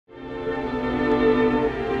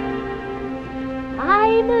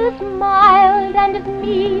I'm as mild and as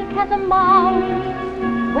meek as a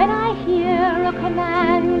mouse. When I hear a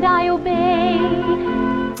command, I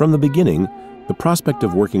obey. From the beginning, the prospect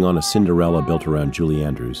of working on a Cinderella built around Julie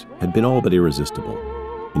Andrews had been all but irresistible.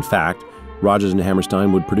 In fact, Rodgers and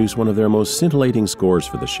Hammerstein would produce one of their most scintillating scores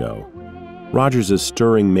for the show. Rodgers'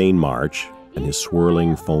 stirring main march and his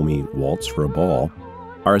swirling, foamy waltz for a ball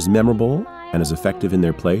are as memorable and as effective in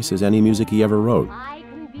their place as any music he ever wrote.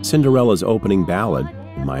 Cinderella's opening ballad,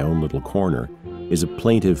 In My Own Little Corner, is a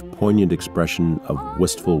plaintive, poignant expression of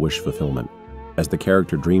wistful wish fulfillment, as the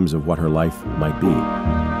character dreams of what her life might be.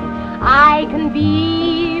 I can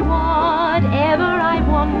be whatever I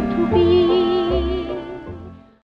want to be.